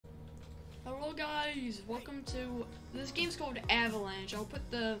Hello guys, welcome to, this game's called Avalanche. I'll put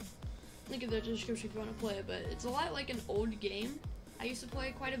the link in the description if you want to play it, but it's a lot like an old game I used to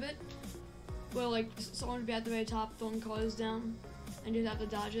play quite a bit, where like someone would be at the very top throwing cars down and you'd have to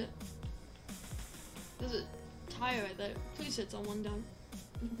dodge it. There's a tire right there. Please hit someone down.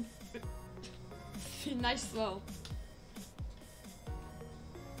 Nice throw.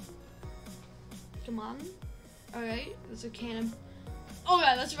 Come on. Alright, there's a cannon. Oh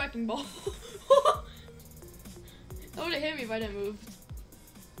yeah, that's a wrecking ball. That would have hit me if I didn't move.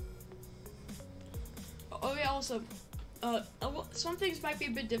 Oh yeah, also, some things might be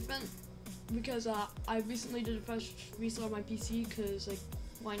a bit different because I recently did a fresh restart of my PC because, like,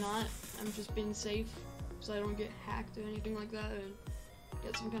 why not? I'm just being safe so I don't get hacked or anything like that and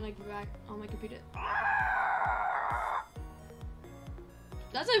get some kind of crack on my computer.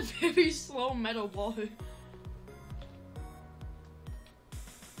 That's a very slow metal ball.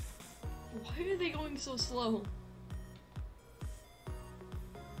 Why are they going so slow?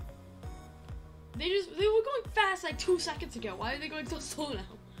 They were going fast like 2 seconds ago. Why are they going so slow now?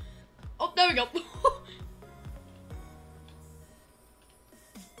 Oh, there we go.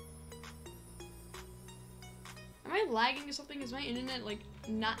 Am I lagging or something? Is my internet like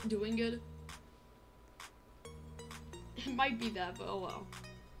not doing good? It might be that, but oh well.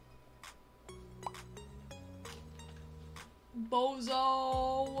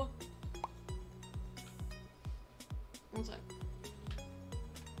 Bozo! One sec.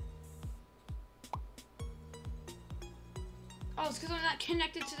 Oh, it's because I'm not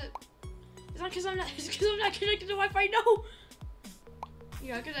connected to the... It's not because I'm not... It's because I'm not connected to Wi-Fi, no!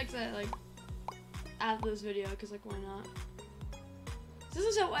 Yeah, I connect that, like, after this video, because, like, why not? This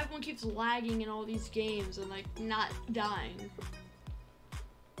is how everyone keeps lagging in all these games and, like, not dying.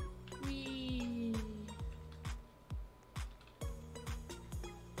 Whee!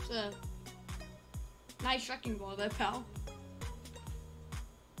 So, nice wrecking ball there, pal.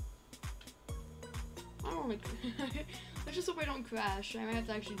 I don't like. I just hope I don't crash. I might have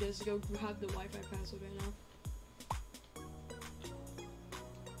to actually just go grab the Wi-Fi password right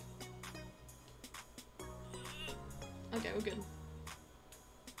now. Okay, we're good.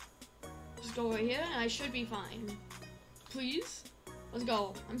 Just go right here, and I should be fine. Please, let's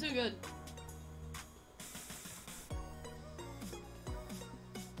go. I'm too good.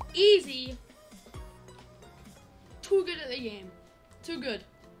 Easy. Too good at the game. Too good.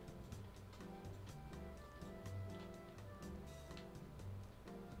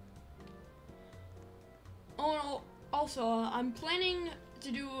 Oh no, also, I'm planning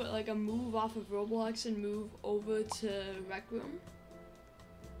to do like a move off of Roblox and move over to Rec Room.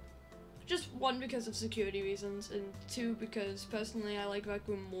 Just one, because of security reasons, and two, because personally I like Rec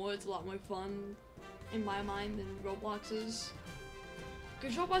Room more. It's a lot more fun in my mind than Roblox is.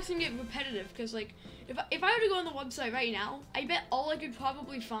 Because Roblox can get repetitive, because like, if I were to go on the website right now, I bet all I could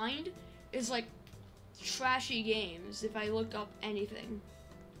probably find is like trashy games if I look up anything.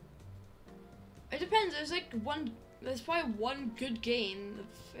 It depends, there's probably one good game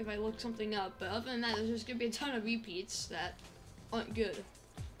if I look something up, but other than that, there's just gonna be a ton of repeats that aren't good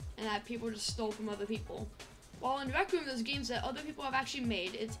and that people just stole from other people. While in Rec Room, there's games that other people have actually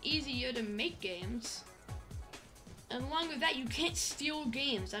made. It's easier to make games. And along with that, you can't steal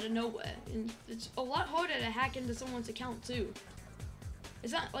games out of nowhere. And it's a lot harder to hack into someone's account too.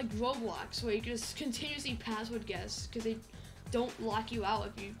 It's not like Roblox where you can just continuously password guess because they don't lock you out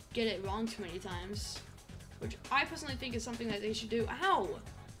if you get it wrong too many times. Which I personally think is something that they should do. Ow!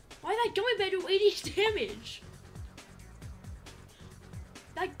 Why did that gummy bear do 80 damage?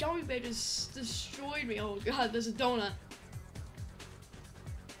 That gummy bear just destroyed me. Oh god, there's a donut.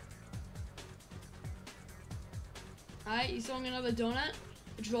 Alright, he's throwing another donut.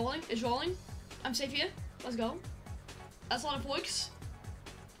 It's rolling, it's rolling. I'm safe here. Let's go. That's a lot of forks.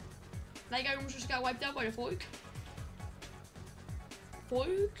 That guy almost just got wiped out by the fork.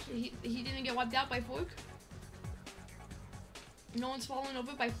 Fork? He didn't get wiped out by fork? No one's fallen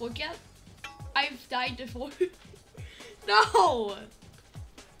over by fork yet? I've died to fork. No!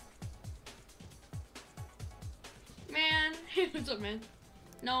 Man, what's up, man?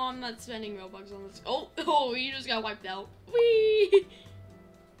 No, I'm not spending Robux on this. Oh, he just got wiped out. Whee!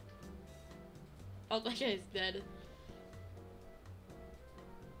 Oh, that guy's dead.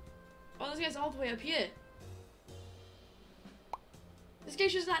 Oh, this guy's all the way up here. This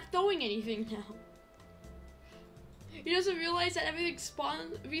guy's just not throwing anything now. He doesn't realize that everything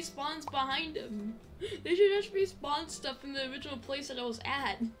respawns behind him. They should just respawn stuff in the original place that it was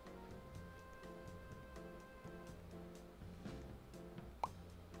at.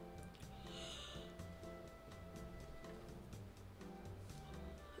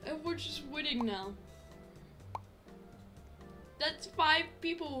 And we're just winning now. That's 5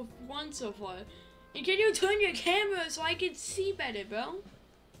 people with 1 so far. And can you turn your camera so I can see better, bro?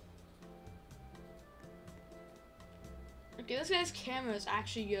 Okay, this guy's camera is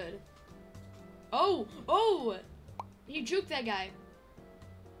actually good. Oh! Oh! He juked that guy.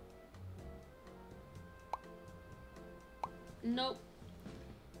 Nope.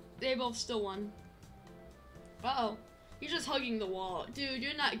 They both still won. Uh-oh. You're just hugging the wall. Dude,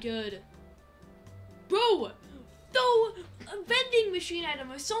 you're not good. Bro! Throw a vending machine at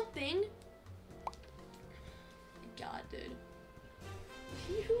him or something. God, dude.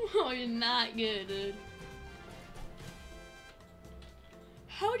 You are not good, dude.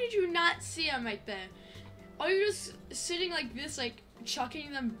 How did you not see him right there? Are you just sitting like this, like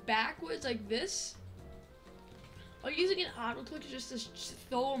chucking them backwards like this? Are you using an auto click just to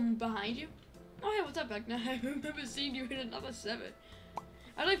throw them behind you? Oh hey, what's up, back now? I remember seeing you hit another 7.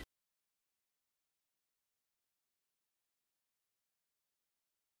 I like.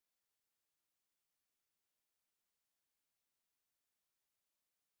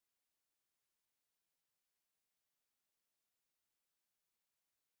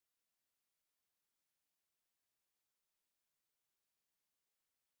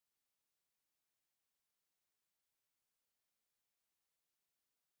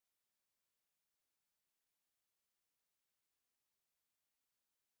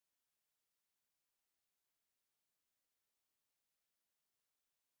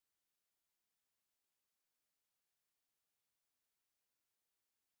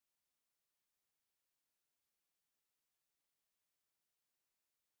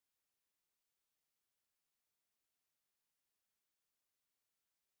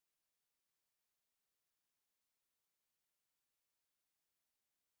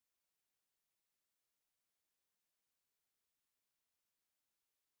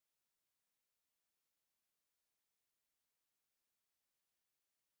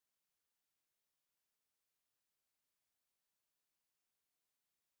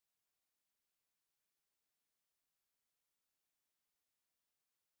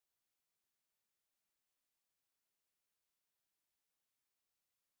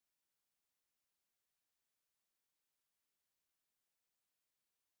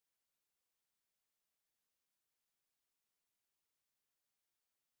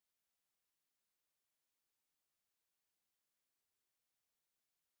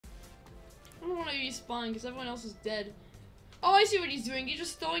 I don't want to respawn because everyone else is dead. Oh, I see what he's doing. He's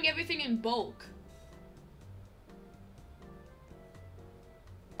just throwing everything in bulk.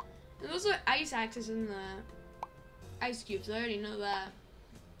 And those are ice axes in the ice cubes. I already know that.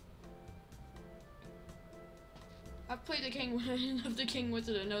 I've played the King enough the King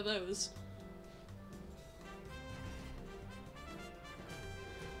Wizard to know those.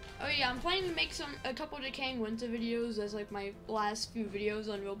 Oh yeah, I'm planning to make a couple of Decaying Winter videos as like my last few videos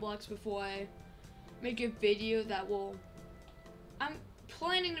on Roblox before I make a video that will. I'm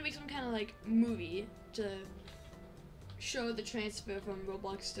planning to make some kind of like movie to show the transfer from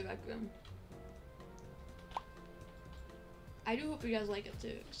Roblox to Rec Room. I do hope you guys like it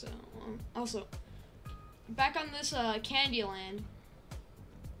too. So also back on this Candyland.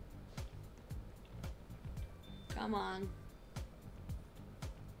 Come on.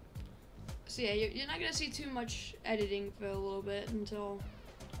 So yeah, you're not gonna see too much editing for a little bit until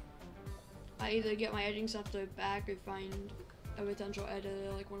I either get my editing software back or find a potential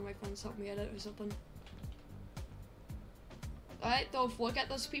editor, like one of my friends help me edit or something. Alright, throw a fork at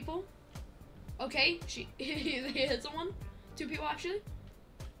those people. Okay, they hit someone. 2 people actually.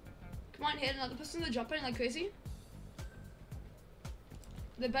 Come on, hit another person. They're jumping like crazy.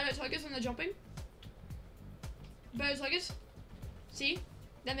 They're better targets than they're jumping. Better targets. See?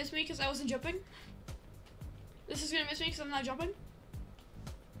 That missed me because I wasn't jumping. This is gonna miss me because I'm not jumping.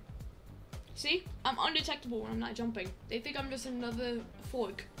 See? I'm undetectable when I'm not jumping. They think I'm just another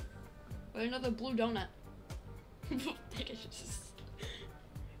fork. Or another blue donut.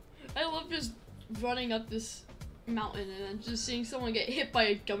 I love just running up this mountain and then just seeing someone get hit by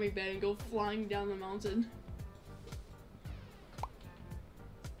a gummy bear and go flying down the mountain.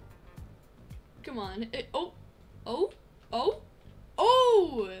 Come on. Oh! Oh! Oh!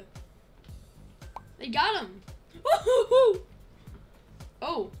 Oh! They got him!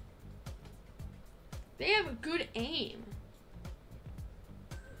 Oh! They have a good aim.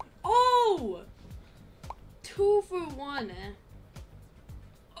 Oh! 2 for 1.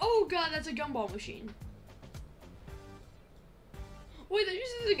 Oh god, that's a gumball machine. Wait, they're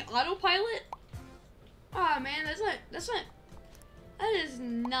just using autopilot? Ah man, that is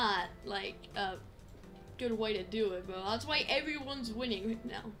not like a good way to do it, but that's why everyone's winning right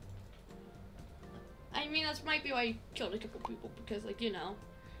now. I mean, that might be why I killed a couple people, because, like, you know,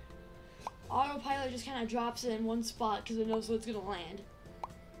 autopilot just kind of drops it in one spot because it knows what's gonna land.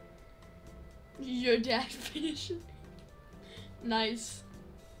 Your dad finished. Nice.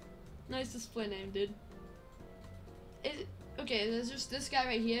 Nice display name, dude. Okay, there's just this guy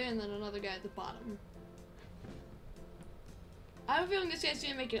right here and then another guy at the bottom. I have a feeling this guy's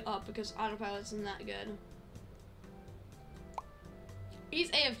gonna make it up because autopilot isn't that good. He's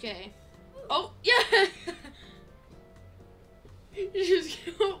AFK. Oh, yeah! You just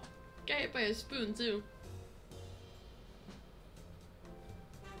got hit by a spoon, too.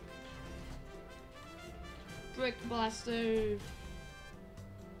 Brick blaster.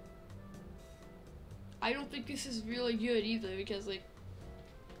 I don't think this is really good either because, like,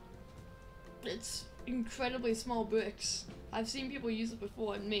 it's incredibly small bricks. I've seen people use it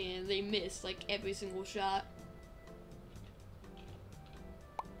before and man, they miss like every single shot.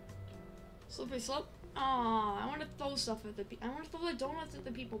 Slippery slope. Aw, I want to throw stuff at the people. I want to throw the donuts at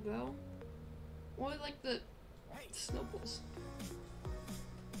the people, bro. Or like the snowballs.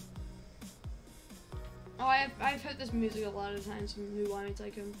 Oh, I've heard this music a lot of times from New Wyoming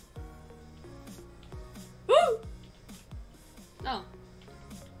Tycoon. Woo! No.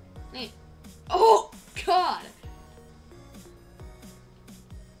 Hey. Oh God.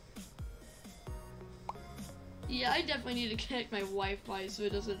 Yeah, I definitely need to connect my Wi-Fi so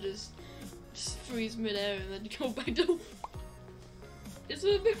it doesn't just freeze midair and then go back to. It's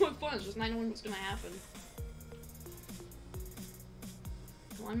a bit more fun, just not knowing what's gonna happen.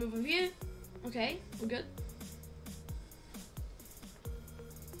 Come on, move over here. Okay, we're good.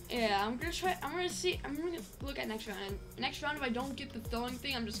 Yeah, I'm gonna look at next round. And next round, if I don't get the throwing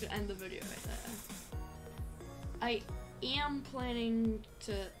thing, I'm just gonna end the video right there. I am planning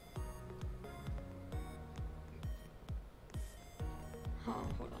to. Oh,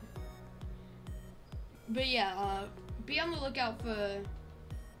 hold on. But yeah, be on the lookout for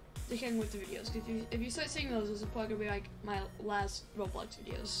the King with the videos. If you start seeing those, those are probably gonna be like my last Roblox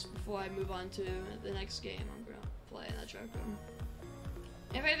videos before I move on to the next game I'm gonna play in that Rec Room.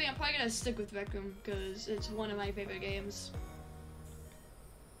 If anything, I'm probably gonna stick with Rec Room because it's one of my favorite games.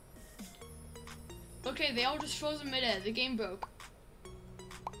 Okay, they all just froze in midair. The game broke.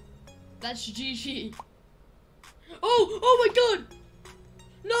 That's GG. Oh! Oh my God!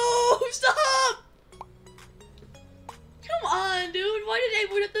 No! Stop! Come on, dude. Why did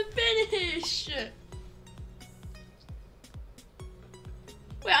everyone have to finish?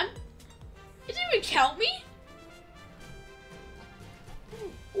 Wait, it didn't even count me?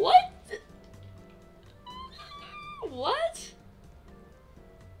 What? What?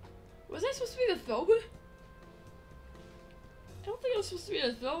 Was I supposed to be the thrower? I don't think I was supposed to be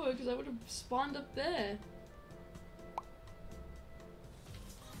the thrower because I would have spawned up there.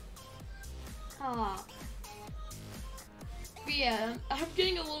 Ah. But yeah, I'm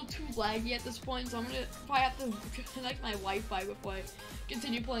getting a little too laggy at this point, so I'm gonna probably have to connect my Wi-Fi before I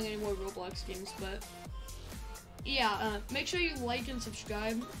continue playing any more Roblox games. But yeah, make sure you like and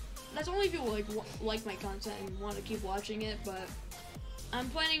subscribe. That's only if you like my content and want to keep watching it. But I'm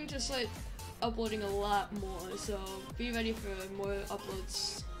planning to start uploading a lot more, so be ready for more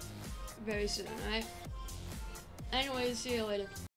uploads very soon. Alright. Anyways, see you later.